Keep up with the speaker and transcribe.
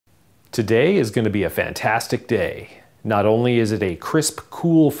Today is going to be a fantastic day. Not only is it a crisp,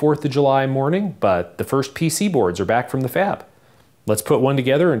 cool 4th of July morning, but the first PC boards are back from the fab. Let's put one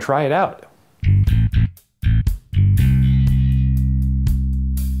together and try it out.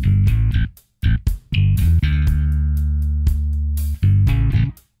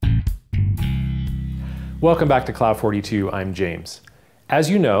 Welcome back to Cloud42, I'm James. As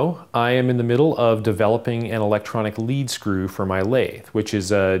you know, I am in the middle of developing an electronic lead screw for my lathe, which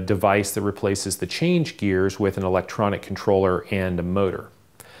is a device that replaces the change gears with an electronic controller and a motor.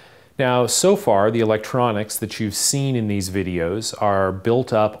 Now, so far, the electronics that you've seen in these videos are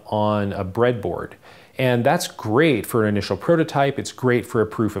built up on a breadboard. And that's great for an initial prototype, it's great for a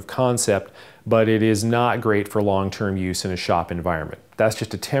proof of concept, but it is not great for long-term use in a shop environment. That's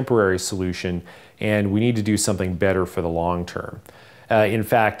just a temporary solution, and we need to do something better for the long term. In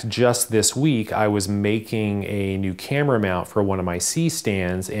fact, just this week, I was making a new camera mount for one of my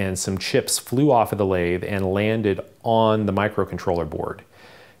C-stands, and some chips flew off of the lathe and landed on the microcontroller board.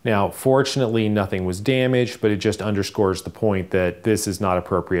 Now, fortunately, nothing was damaged, but it just underscores the point that this is not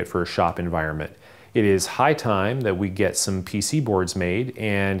appropriate for a shop environment. It is high time that we get some PC boards made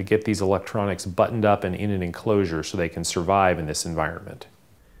and get these electronics buttoned up and in an enclosure so they can survive in this environment.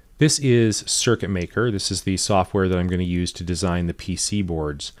 This is Circuit Maker. This is the software that I'm going to use to design the PC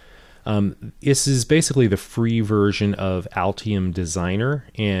boards. This is basically the free version of Altium Designer,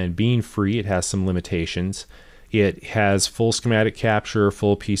 and being free, it has some limitations. It has full schematic capture,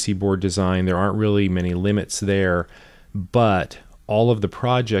 full PC board design. There aren't really many limits there, but all of the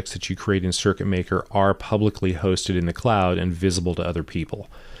projects that you create in Circuit Maker are publicly hosted in the cloud and visible to other people.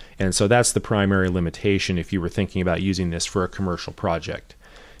 And so that's the primary limitation if you were thinking about using this for a commercial project.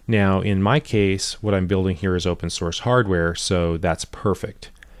 Now, in my case, what I'm building here is open source hardware, so that's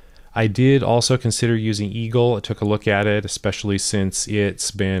perfect. I did also consider using Eagle. I took a look at it, especially since it's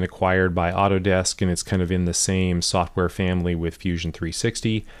been acquired by Autodesk and it's kind of in the same software family with Fusion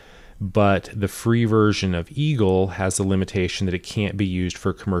 360. But the free version of Eagle has the limitation that it can't be used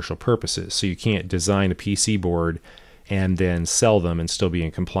for commercial purposes. So you can't design a PC board and then sell them and still be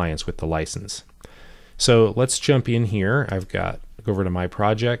in compliance with the license. So let's jump in here. Go over to my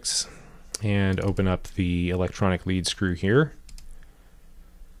projects and open up the electronic lead screw here.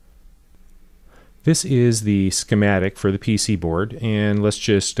 This is the schematic for the PC board, and let's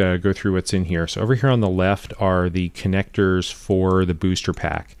just go through what's in here. So over here on the left are the connectors for the booster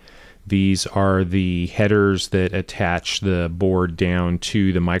pack. These are the headers that attach the board down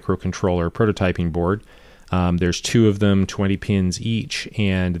to the microcontroller prototyping board. There's 2 of them, 20 pins each,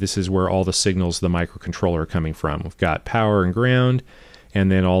 and this is where all the signals of the microcontroller are coming from. We've got power and ground,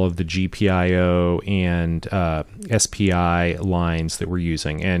 and then all of the GPIO and SPI lines that we're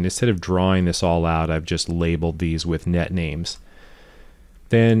using. And instead of drawing this all out, I've just labeled these with net names.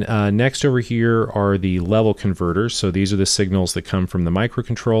 Then next over here are the level converters. So these are the signals that come from the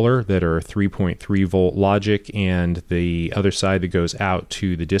microcontroller that are 3.3 volt logic, and the other side that goes out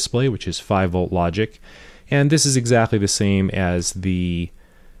to the display, which is 5 volt logic. And this is exactly the same as the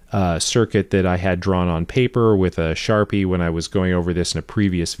circuit that I had drawn on paper with a Sharpie when I was going over this in a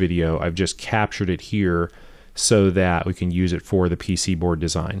previous video. I've just captured it here so that we can use it for the PC board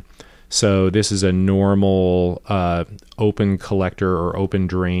design. So this is a normal open collector or open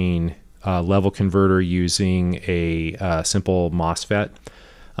drain level converter using a simple MOSFET.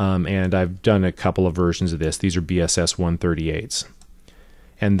 And I've done a couple of versions of this. These are BSS 138s.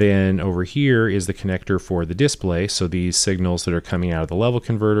 And then over here is the connector for the display. So these signals that are coming out of the level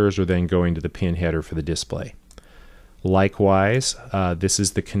converters are then going to the pin header for the display. Likewise, this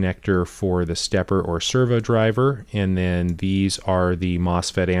is the connector for the stepper or servo driver, and then these are the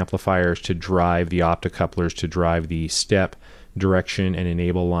MOSFET amplifiers to drive the optocouplers to drive the step, direction, and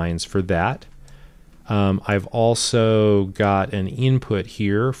enable lines for that. I've also got an input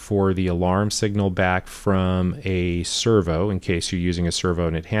here for the alarm signal back from a servo, in case you're using a servo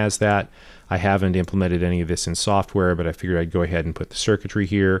and it has that. I haven't implemented any of this in software, but I figured I'd go ahead and put the circuitry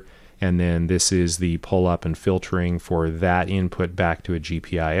here. And then this is the pull up and filtering for that input back to a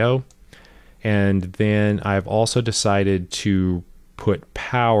GPIO. And then I've also decided to put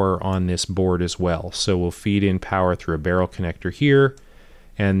power on this board as well. So we'll feed in power through a barrel connector here.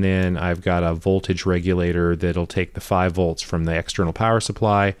 And then I've got a voltage regulator that'll take the 5 volts from the external power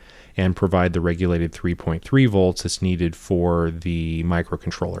supply and provide the regulated 3.3 volts that's needed for the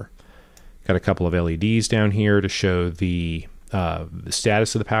microcontroller. Got a couple of LEDs down here to show the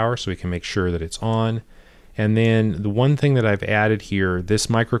status of the power so we can make sure that it's on. And then the one thing that I've added here, this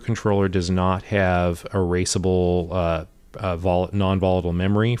microcontroller does not have erasable non-volatile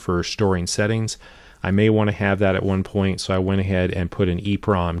memory for storing settings. I may want to have that at one point, so I went ahead and put an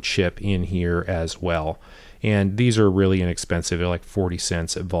EEPROM chip in here as well. And these are really inexpensive. They're like 40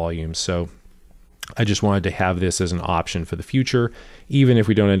 cents at volume. So I just wanted to have this as an option for the future. Even if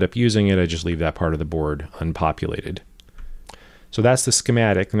we don't end up using it, I just leave that part of the board unpopulated. So that's the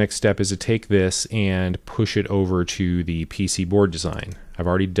schematic. The next step is to take this and push it over to the PC board design. I've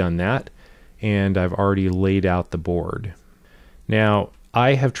already done that, and I've already laid out the board. Now,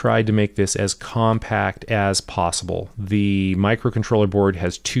 I have tried to make this as compact as possible. The microcontroller board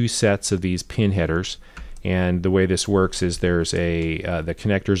has two sets of these pin headers, and the way this works is there's the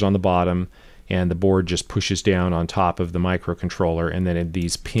connectors on the bottom, and the board just pushes down on top of the microcontroller, and then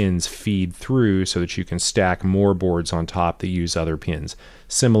these pins feed through so that you can stack more boards on top that use other pins,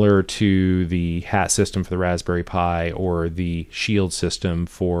 similar to the hat system for the Raspberry Pi or the shield system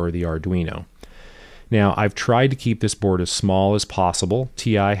for the Arduino. Now, I've tried to keep this board as small as possible.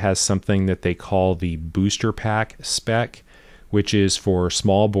 TI has something that they call the booster pack spec, which is for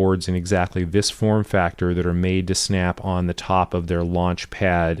small boards in exactly this form factor that are made to snap on the top of their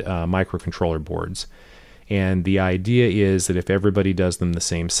Launchpad microcontroller boards. And the idea is that if everybody does them the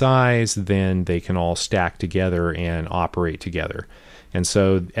same size, then they can all stack together and operate together. And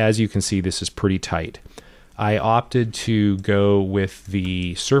so, as you can see, this is pretty tight. I opted to go with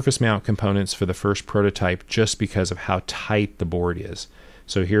the surface mount components for the first prototype just because of how tight the board is.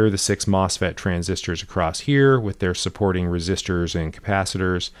 So here are the 6 MOSFET transistors across here with their supporting resistors and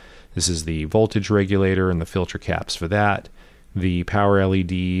capacitors. This is the voltage regulator and the filter caps for that, the power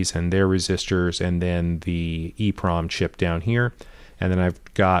LEDs and their resistors, and then the EEPROM chip down here. And then I've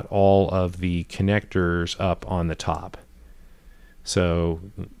got all of the connectors up on the top. So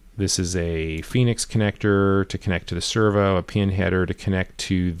this is a Phoenix connector to connect to the servo, a pin header to connect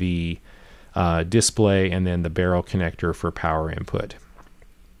to the display, and then the barrel connector for power input.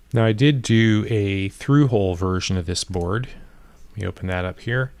 Now, I did do a through-hole version of this board. Let me open that up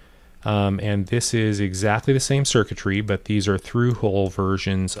here. And this is exactly the same circuitry, but these are through-hole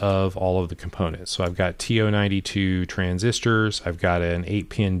versions of all of the components. So I've got TO92 transistors, I've got an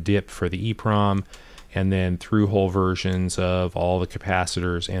 8-pin dip for the EEPROM, and then through-hole versions of all the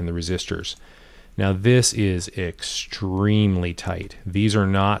capacitors and the resistors. Now, this is extremely tight. These are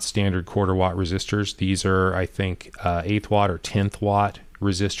not standard quarter-watt resistors. These are, I think, 1/8 watt or 10th watt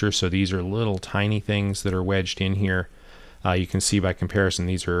resistors, so these are little tiny things that are wedged in here. You can see by comparison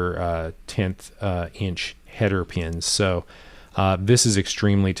these are 10th inch header pins, so this is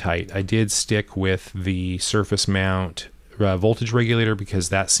extremely tight. I did stick with the surface mount voltage regulator because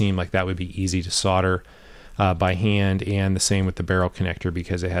that seemed like that would be easy to solder by hand, and the same with the barrel connector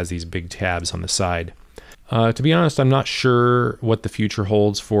because it has these big tabs on the side. To be honest, I'm not sure what the future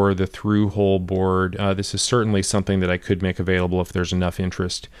holds for the through-hole board. This is certainly something that I could make available if there's enough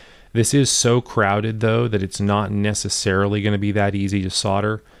interest. This is so crowded, though, that it's not necessarily going to be that easy to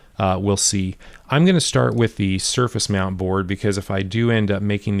solder. We'll see. I'm going to start with the surface mount board because if I do end up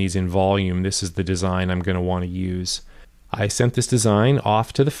making these in volume, this is the design I'm going to want to use. I sent this design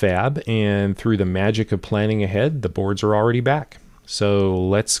off to the fab, and through the magic of planning ahead, the boards are already back. So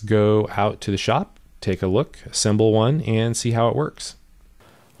let's go out to the shop, take a look, assemble one, and see how it works.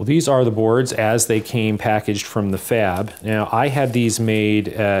 Well, these are the boards as they came packaged from the fab. Now, I had these made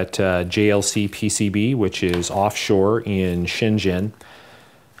at JLC PCB, which is offshore in Shenzhen.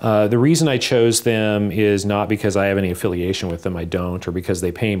 The reason I chose them is not because I have any affiliation with them, I don't, or because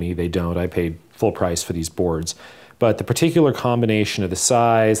they pay me, they don't. I paid full price for these boards. But the particular combination of the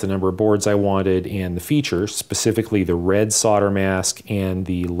size, the number of boards I wanted, and the features, specifically the red solder mask and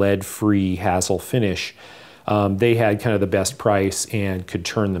the lead-free hassle finish, they had kind of the best price and could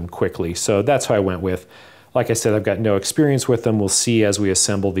turn them quickly. So that's who I went with. Like I said, I've got no experience with them. We'll see as we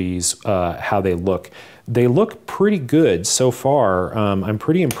assemble these how they look. They look pretty good so far. I'm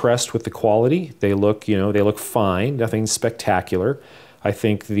pretty impressed with the quality. They look, they look fine, nothing spectacular. I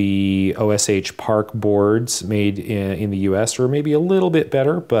think the OSH Park boards made in the US are maybe a little bit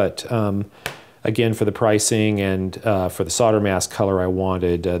better, but again, for the pricing and for the solder mask color I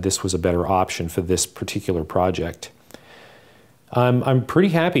wanted, this was a better option for this particular project. I'm pretty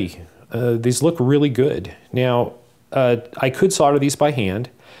happy. These look really good. Now, I could solder these by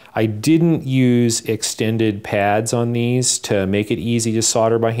hand. I didn't use extended pads on these to make it easy to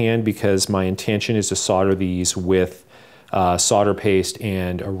solder by hand because my intention is to solder these with solder paste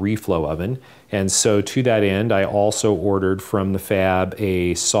and a reflow oven. And so to that end, I also ordered from the fab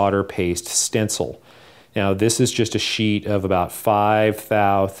a solder paste stencil. Now this is just a sheet of about 5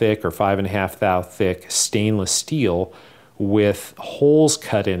 thou thick or 5.5 thou thick stainless steel with holes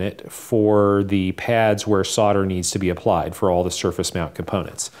cut in it for the pads where solder needs to be applied for all the surface mount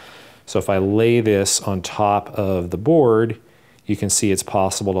components. So if I lay this on top of the board, you can see it's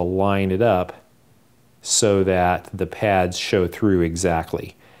possible to line it up so that the pads show through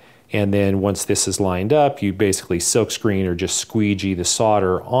exactly. And then once this is lined up, you basically silkscreen or just squeegee the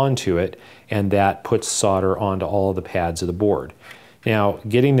solder onto it, and that puts solder onto all the pads of the board. Now,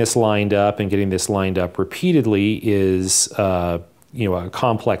 getting this lined up and getting this lined up repeatedly is a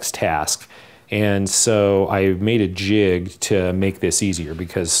complex task. And so I made a jig to make this easier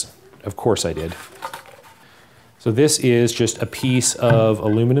because, of course, I did. So this is just a piece of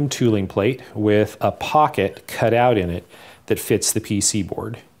aluminum tooling plate with a pocket cut out in it that fits the PC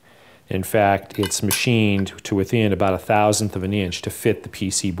board. In fact, it's machined to within about 1/1000th of an inch to fit the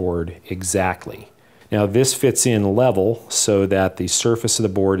PC board exactly. Now this fits in level so that the surface of the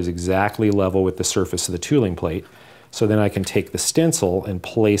board is exactly level with the surface of the tooling plate. So then I can take the stencil and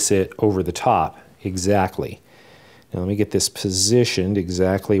place it over the top exactly. Now let me get this positioned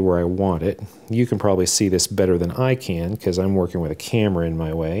exactly where I want it. You can probably see this better than I can because I'm working with a camera in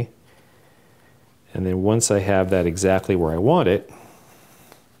my way. And then once I have that exactly where I want it,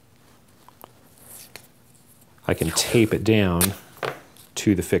 I can tape it down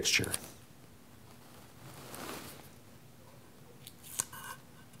to the fixture.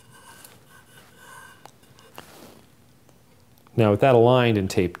 Now with that aligned and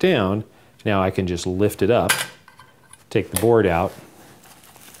taped down, now I can just lift it up, take the board out,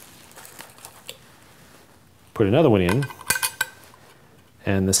 put another one in,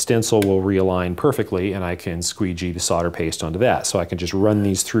 and the stencil will realign perfectly, and I can squeegee the solder paste onto that. So I can just run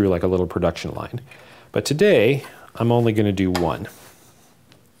these through like a little production line. But today, I'm only going to do one.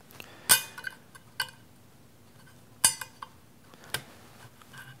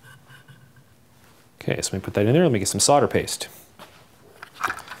 Okay, so let me put that in there. Let me get some solder paste.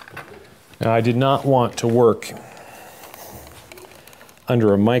 Now, I did not want to work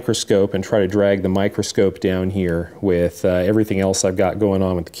under a microscope and try to drag the microscope down here with everything else I've got going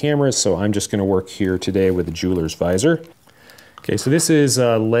on with the cameras, so I'm just going to work here today with the jeweler's visor. Okay, so this is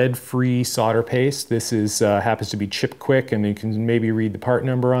lead-free solder paste. This is happens to be chip quick, and you can maybe read the part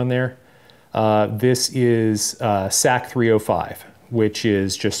number on there. This is SAC 305, which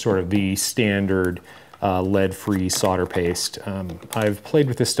is just sort of the standard lead-free solder paste. I've played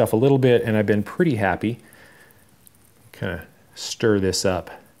with this stuff a little bit, and I've been pretty happy. Kind of stir this up.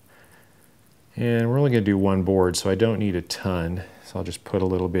 And we're only going to do one board, so I don't need a ton. So I'll just put a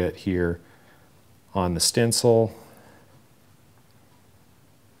little bit here on the stencil.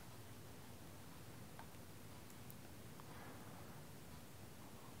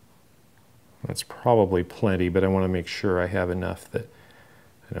 That's probably plenty, but I want to make sure I have enough that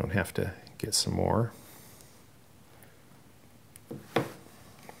I don't have to get some more.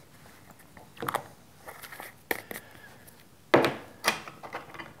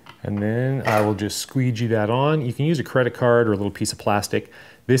 And then I will just squeegee that on. You can use a credit card or a little piece of plastic.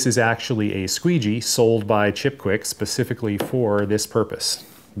 This is actually a squeegee sold by ChipQuick specifically for this purpose.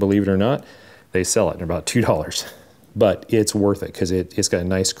 Believe it or not, they sell it. They're about $2. But it's worth it because it's got a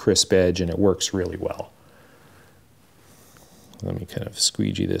nice crisp edge and it works really well. Let me kind of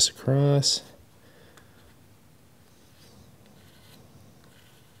squeegee this across.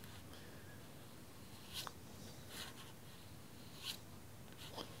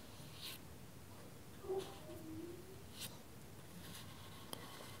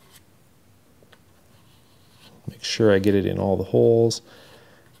 Make sure I get it in all the holes.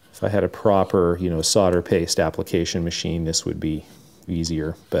 If I had a proper, solder paste application machine, this would be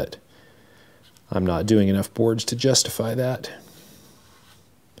easier, but I'm not doing enough boards to justify that.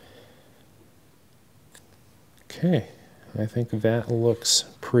 Okay, I think that looks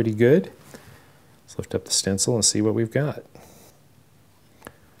pretty good. Let's lift up the stencil and see what we've got.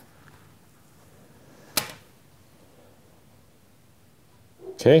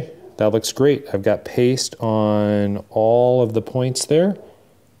 Okay, that looks great. I've got paste on all of the points there.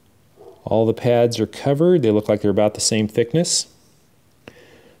 All the pads are covered. They look like they're about the same thickness.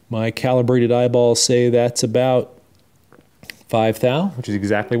 My calibrated eyeballs say that's about 5 thou, which is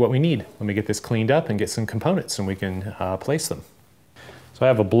exactly what we need. Let me get this cleaned up and get some components and we can place them. So I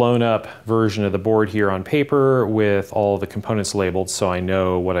have a blown up version of the board here on paper with all the components labeled so I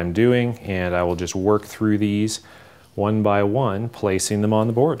know what I'm doing, and I will just work through these one by one, placing them on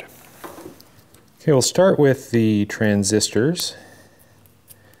the board. Okay, we'll start with the transistors.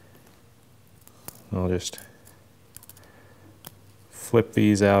 I'll just flip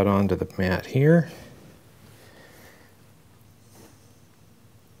these out onto the mat here.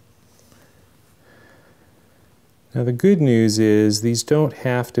 Now the good news is these don't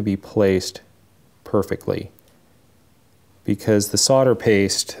have to be placed perfectly. because the solder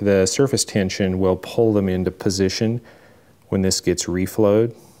paste, the surface tension, will pull them into position when this gets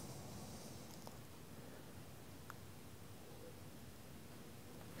reflowed.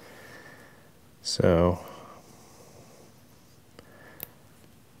 So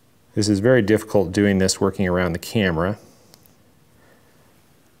this is very difficult doing this working around the camera.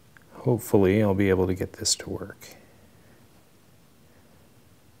 Hopefully I'll be able to get this to work.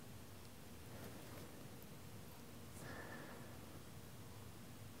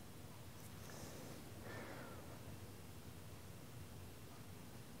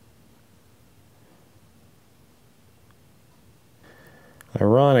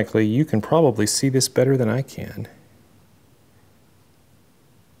 Ironically, you can probably see this better than I can.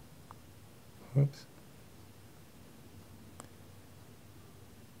 Whoops.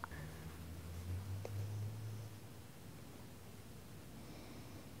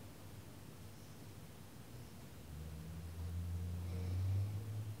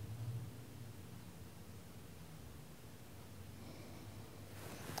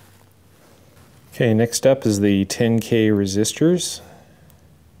 Okay, next up is the 10K resistors.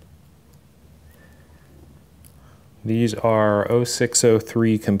 These are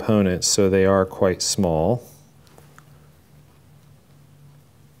 0603 components, so they are quite small.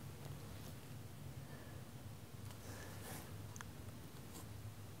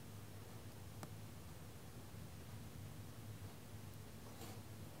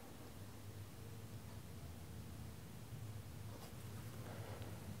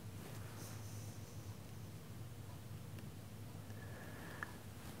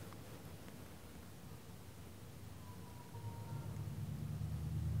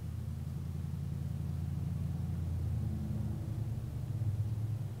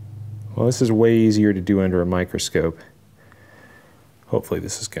 Well, this is way easier to do under a microscope. Hopefully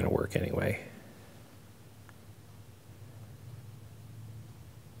this is going to work anyway.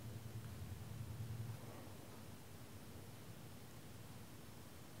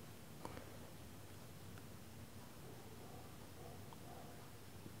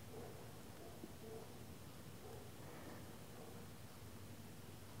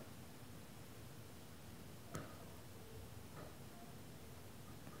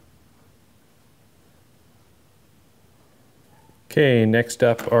 Okay, next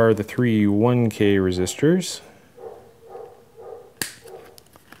up are the three 1K resistors.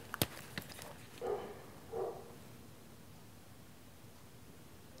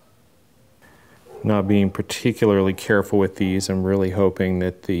 Not being particularly careful with these, I'm really hoping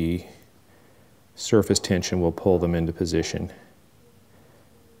that the surface tension will pull them into position.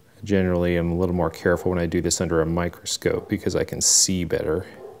 Generally, I'm a little more careful when I do this under a microscope because I can see better.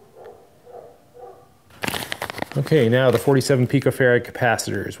 Okay, now the 47 picofarad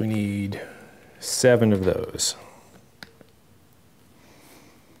capacitors. We need 7 of those.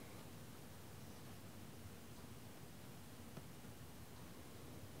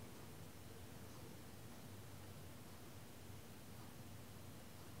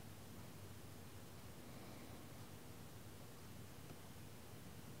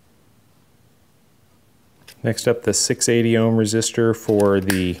 Next up, the 680 ohm resistor for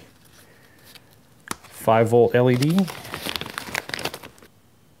the 5 volt LED.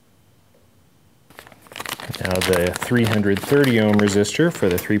 Now the 330 ohm resistor for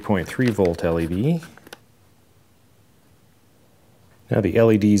the 3.3 volt LED. Now the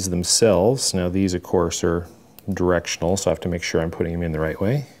LEDs themselves. Now these of course are directional, so I have to make sure I'm putting them in the right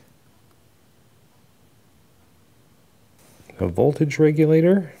way. A voltage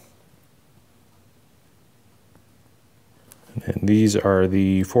regulator. And these are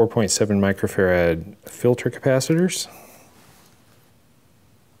the 4.7 microfarad filter capacitors.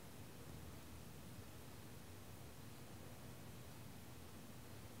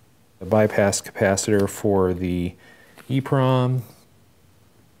 A bypass capacitor for the EEPROM.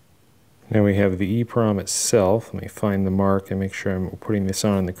 Now we have the EEPROM itself. Let me find the mark and make sure I'm putting this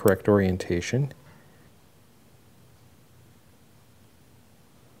on in the correct orientation.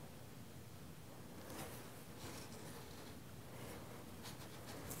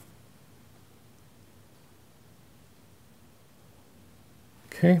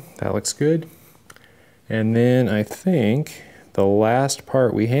 Okay, that looks good. And then I think the last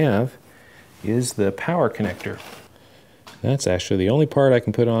part we have is the power connector. That's actually the only part I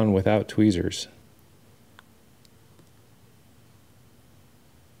can put on without tweezers.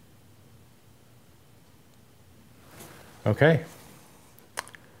 Okay,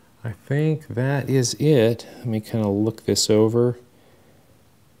 I think that is it. Let me kind of look this over,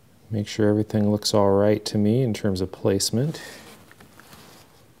 make sure everything looks all right to me in terms of placement.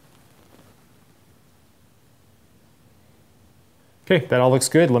 Okay, that all looks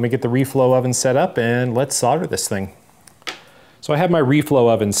good. Let me get the reflow oven set up and let's solder this thing. So I have my reflow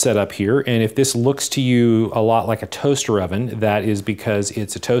oven set up here, and if this looks to you a lot like a toaster oven, that is because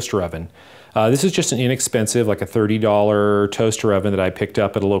it's a toaster oven. This is just an inexpensive, like a $30 toaster oven that I picked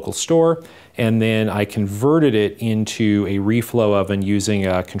up at a local store, and then I converted it into a reflow oven using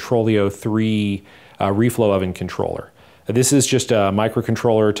a Controlio 3 reflow oven controller. This is just a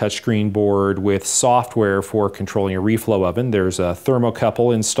microcontroller touchscreen board with software for controlling a reflow oven. There's a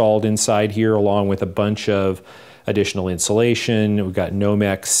thermocouple installed inside here along with a bunch of additional insulation. We've got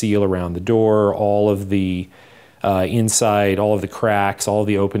Nomex seal around the door. All of the inside, all of the cracks, all of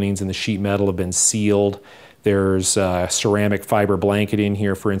the openings in the sheet metal have been sealed. There's a ceramic fiber blanket in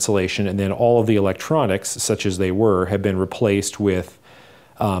here for insulation, and then all of the electronics, such as they were, have been replaced with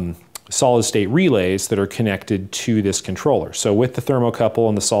solid-state relays that are connected to this controller. So with the thermocouple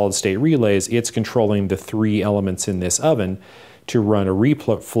and the solid-state relays, it's controlling the three elements in this oven to run a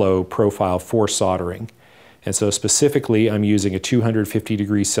reflow profile for soldering. And so specifically, I'm using a 250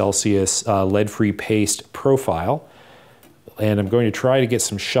 degrees Celsius lead-free paste profile, and I'm going to try to get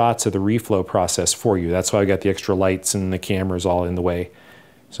some shots of the reflow process for you. That's why I got the extra lights and the cameras all in the way.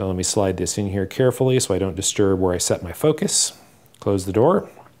 So let me slide this in here carefully so I don't disturb where I set my focus. Close the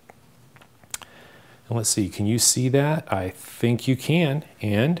door. And let's see, can you see that? I think you can.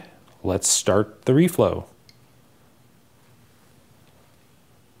 And let's start the reflow.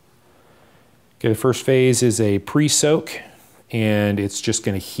 Okay, the first phase is a pre-soak, and it's just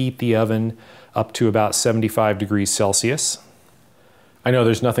going to heat the oven up to about 75 degrees Celsius. I know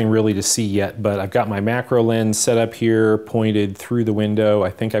there's nothing really to see yet, but I've got my macro lens set up here, pointed through the window.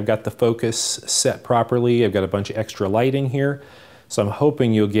 I think I've got the focus set properly. I've got a bunch of extra light in here. So I'm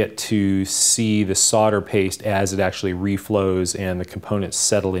hoping you'll get to see the solder paste as it actually reflows and the components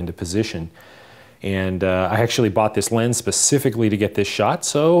settle into position. And I actually bought this lens specifically to get this shot,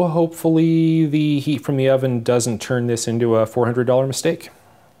 so hopefully the heat from the oven doesn't turn this into a $400 mistake.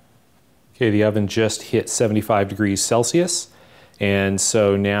 Okay, the oven just hit 75 degrees Celsius, and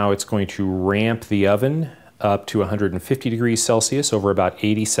so now it's going to ramp the oven up to 150 degrees Celsius over about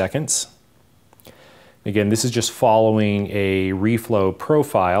 80 seconds. Again, this is just following a reflow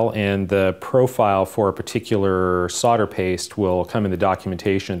profile, and the profile for a particular solder paste will come in the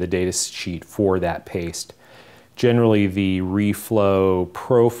documentation of the data sheet for that paste. Generally, the reflow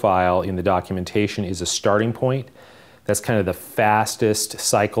profile in the documentation is a starting point. That's kind of the fastest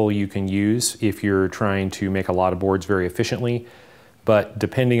cycle you can use if you're trying to make a lot of boards very efficiently. But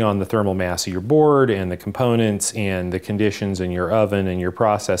depending on the thermal mass of your board and the components and the conditions in your oven and your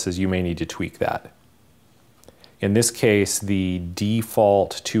processes, you may need to tweak that. In this case, the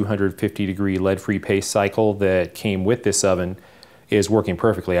default 250 degree lead-free paste cycle that came with this oven is working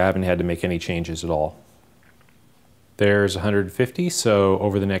perfectly. I haven't had to make any changes at all. There's 150, so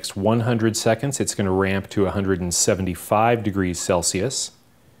over the next 100 seconds, it's going to ramp to 175 degrees Celsius.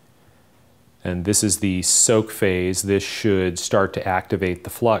 And this is the soak phase. This should start to activate the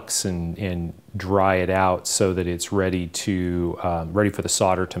flux and dry it out so that it's ready for the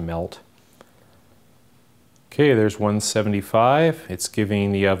solder to melt. Okay, there's 175. It's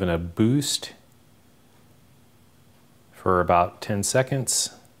giving the oven a boost for about 10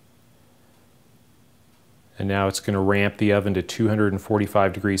 seconds. And now it's going to ramp the oven to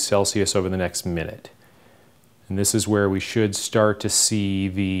 245 degrees Celsius over the next minute. And this is where we should start to see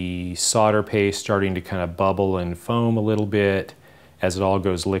the solder paste starting to kind of bubble and foam a little bit as it all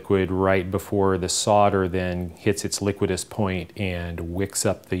goes liquid right before the solder then hits its liquidus point and wicks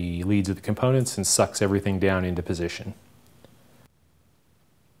up the leads of the components and sucks everything down into position.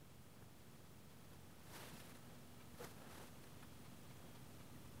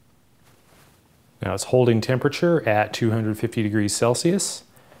 Now it's holding temperature at 250 degrees Celsius.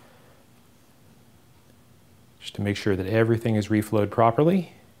 Just to make sure that everything is reflowed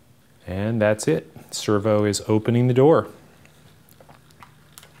properly. And that's it. Servo is opening the door.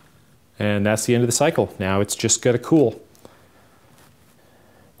 And that's the end of the cycle. Now it's just got to cool.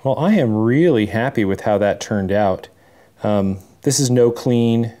 Well, I am really happy with how that turned out. This is no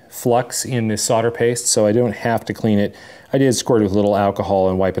clean flux in this solder paste, so I don't have to clean it. I did squirt it with a little alcohol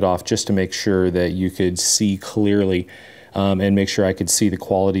and wipe it off just to make sure that you could see clearly and make sure I could see the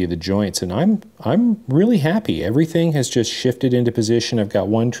quality of the joints. And I'm really happy. Everything has just shifted into position. I've got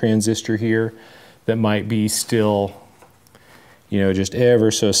one transistor here that might be still, you know, just ever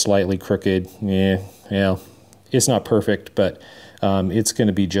so slightly crooked. Yeah, it's not perfect, but it's going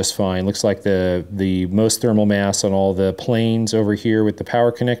to be just fine. Looks like the most thermal mass on all the planes over here with the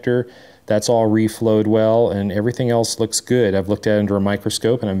power connector, that's all reflowed well, and everything else looks good. I've looked at it under a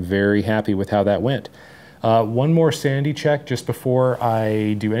microscope, and I'm very happy with how that went. One more sanity check just before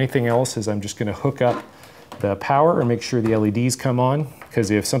I do anything else is I'm just going to hook up the power and make sure the LEDs come on, because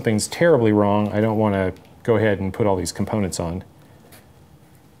if something's terribly wrong, I don't want to go ahead and put all these components on.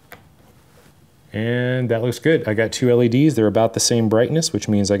 And that looks good. I got two LEDs. They're about the same brightness, which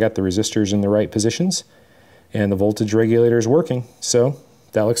means I got the resistors in the right positions and the voltage regulator is working. So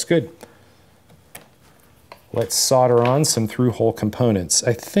that looks good. Let's solder on some through-hole components.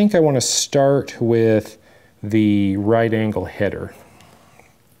 I think I want to start with the right angle header.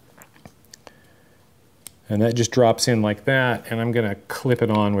 And that just drops in like that, and I'm going to clip it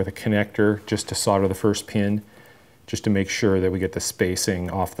on with a connector just to solder the first pin, just to make sure that we get the spacing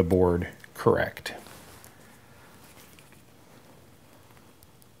off the board correct.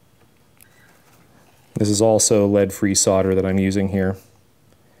 This is also lead-free solder that I'm using here.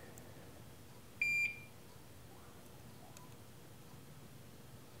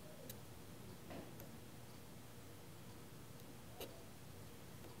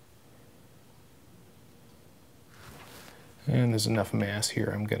 And there's enough mass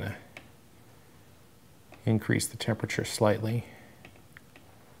here. I'm going to increase the temperature slightly.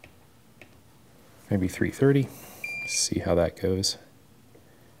 Maybe 330. See how that goes.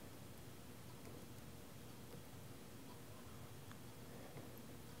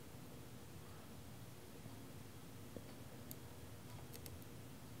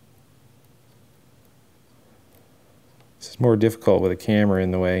 This is more difficult with a camera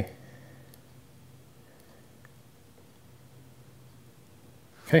in the way.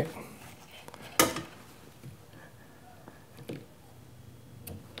 Okay.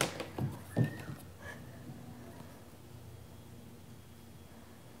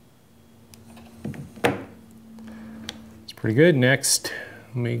 It's pretty good. Next,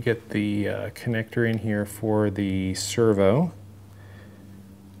 let me get the connector in here for the servo.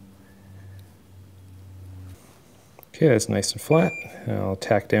 Okay, that's nice and flat. I'll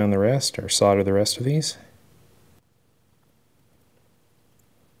tack down the rest, or solder the rest of these.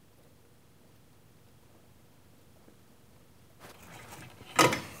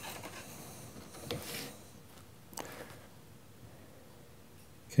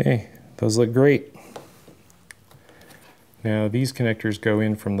 Okay, those look great. Now these connectors go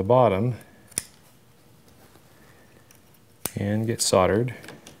in from the bottom and get soldered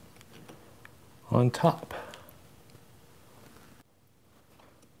on top.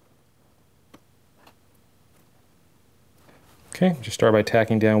 Okay, just start by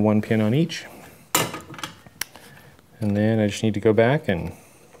tacking down one pin on each. And then I just need to go back and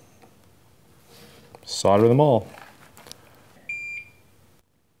solder them all.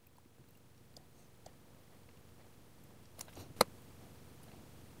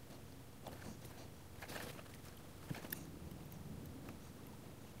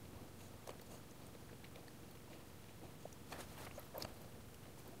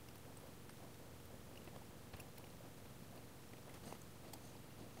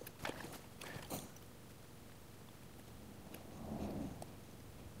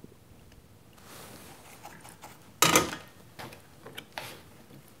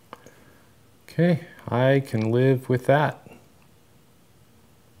 Okay, I can live with that.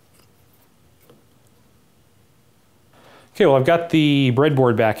 Okay, well, I've got the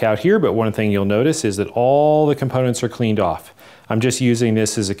breadboard back out here, but one thing you'll notice is that all the components are cleaned off. I'm just using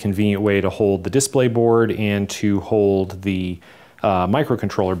this as a convenient way to hold the display board and to hold the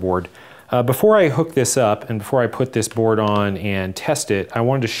microcontroller board. Before I hook this up and before I put this board on and test it, I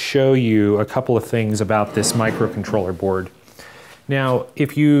wanted to show you a couple of things about this microcontroller board. Now,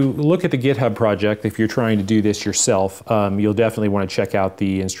 if you look at the GitHub project, if you're trying to do this yourself, you'll definitely want to check out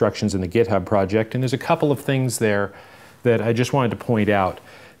the instructions in the GitHub project. And there's a couple of things there that I just wanted to point out.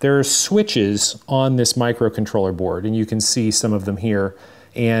 There are switches on this microcontroller board, and you can see some of them here.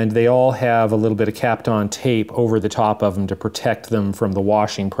 And they all have a little bit of Kapton tape over the top of them to protect them from the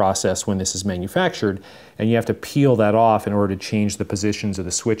washing process when this is manufactured. And you have to peel that off in order to change the positions of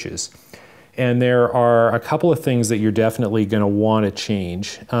the switches. And there are a couple of things that you're definitely going to want to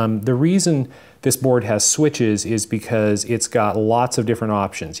change. The reason this board has switches is because it's got lots of different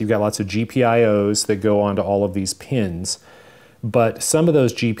options. You've got lots of GPIOs that go onto all of these pins, but some of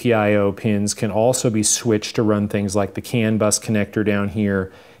those GPIO pins can also be switched to run things like the CAN bus connector down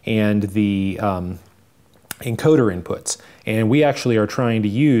here and the encoder inputs. And we actually are trying to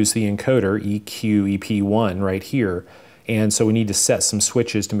use the encoder EQ-EP1 right here. And so we need to set some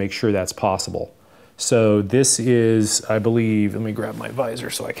switches to make sure that's possible. So this is, I believe, let me grab my visor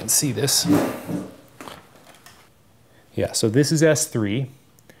so I can see this. Yeah, so this is S3.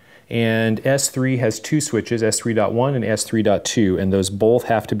 And S3 has two switches, S3.1 and S3.2, and those both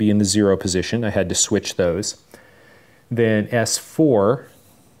have to be in the 0 position. I had to switch those. Then S4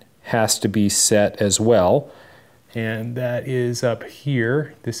 has to be set as well, and that is up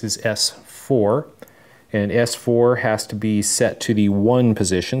here. This is S4, and S4 has to be set to the 1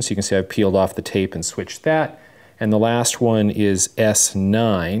 position. So you can see I've peeled off the tape and switched that. And the last one is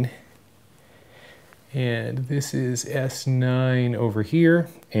S9. And this is S9 over here,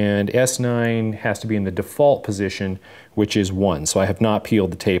 and S9 has to be in the default position, which is 1. So I have not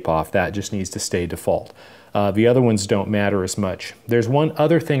peeled the tape off. That just needs to stay default. The other ones don't matter as much. There's one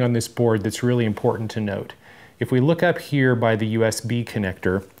other thing on this board that's really important to note. If we look up here by the USB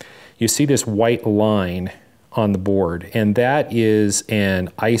connector, you see this white line on the board, and that is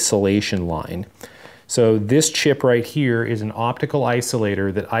an isolation line. So this chip right here is an optical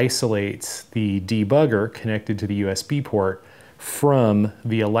isolator that isolates the debugger connected to the USB port from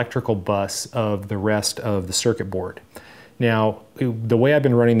the electrical bus of the rest of the circuit board. Now, the way I've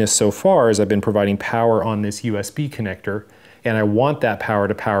been running this so far is I've been providing power on this USB connector, and I want that power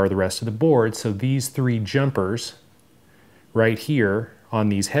to power the rest of the board, so these 3 jumpers right here on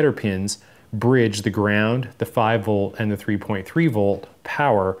these header pins bridge the ground, the 5 volt, and the 3.3 volt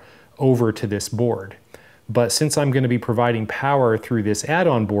power over to this board. But since I'm going to be providing power through this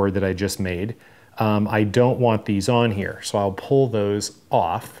add-on board that I just made, I don't want these on here. So I'll pull those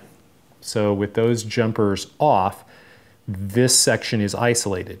off. So with those jumpers off, this section is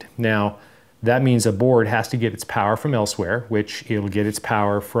isolated. Now, that means a board has to get its power from elsewhere, which it'll get its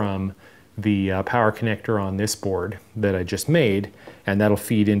power from the power connector on this board that I just made, and that'll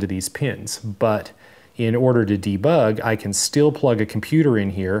feed into these pins. But in order to debug, I can still plug a computer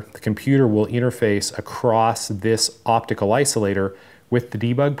in here. The computer will interface across this optical isolator with the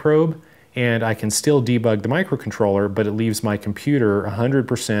debug probe, and I can still debug the microcontroller, but it leaves my computer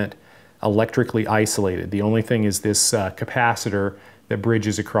 100% electrically isolated. The only thing is this capacitor that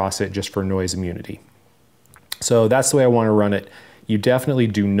bridges across it just for noise immunity. So that's the way I want to run it. You definitely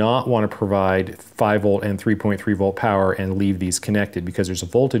do not want to provide 5 volt and 3.3 volt power and leave these connected, because there's a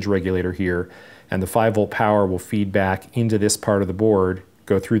voltage regulator here, and the 5 volt power will feed back into this part of the board,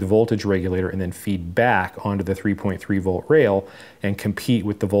 go through the voltage regulator, and then feed back onto the 3.3 volt rail and compete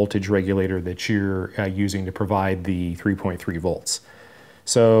with the voltage regulator that you're using to provide the 3.3 volts.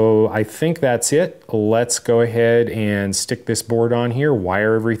 So I think that's it. Let's go ahead and stick this board on here,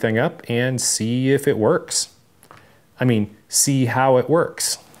 wire everything up, and see if it works. I mean, see how it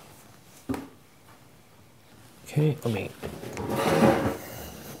works. Okay, let me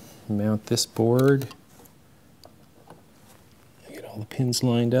mount this board. Get all the pins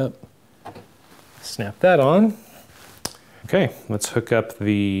lined up. Snap that on. Okay, let's hook up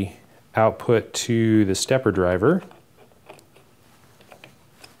the output to the stepper driver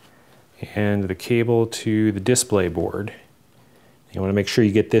and the cable to the display board. You want to make sure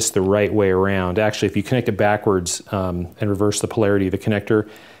you get this the right way around. Actually, if you connect it backwards and reverse the polarity of the connector,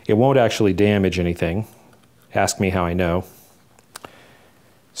 it won't actually damage anything. Ask me how I know.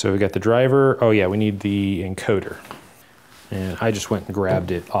 So we got the driver. Oh yeah, we need the encoder. And I just went and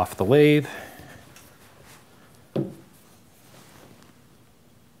grabbed it off the lathe.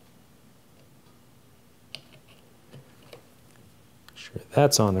 Sure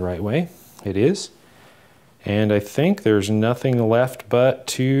that's on the right way. It is. And I think there's nothing left but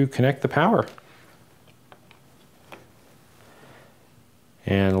to connect the power.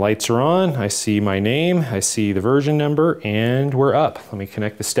 And lights are on. I see my name, I see the version number, and we're up. Let me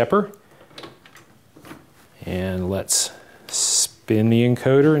connect the stepper. And let's spin the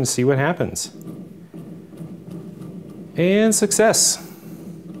encoder and see what happens. And success.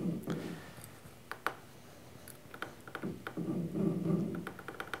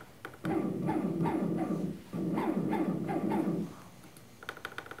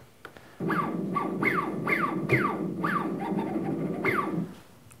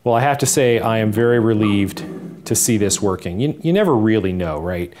 Well, I have to say I am very relieved to see this working. You never really know,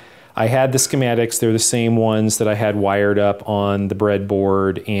 right? I had the schematics, they're the same ones that I had wired up on the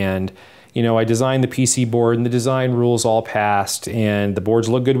breadboard, and you know, I designed the PC board and the design rules all passed, and the boards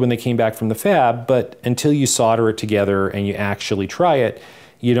look good when they came back from the fab, but until you solder it together and you actually try it,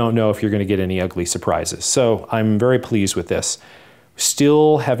 you don't know if you're going to get any ugly surprises. So I'm very pleased with this.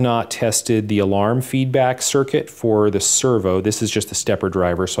 Still have not tested the alarm feedback circuit for the servo. This is just the stepper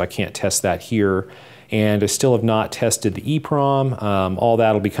driver, so I can't test that here. And I still have not tested the EEPROM. All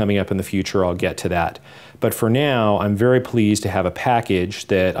that will be coming up in the future. I'll get to that. But for now, I'm very pleased to have a package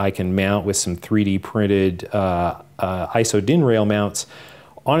that I can mount with some 3D printed ISO DIN rail mounts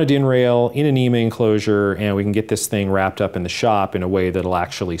on a DIN rail in an EMA enclosure, and we can get this thing wrapped up in the shop in a way that'll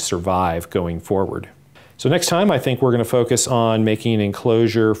actually survive going forward. So next time, I think we're going to focus on making an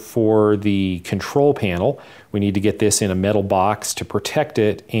enclosure for the control panel. We need to get this in a metal box to protect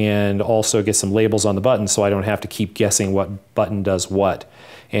it, and also get some labels on the buttons so I don't have to keep guessing what button does what.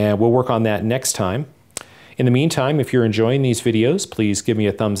 And we'll work on that next time. In the meantime, if you're enjoying these videos, please give me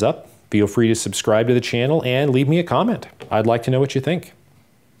a thumbs up. Feel free to subscribe to the channel and leave me a comment. I'd like to know what you think.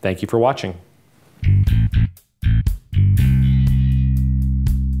 Thank you for watching.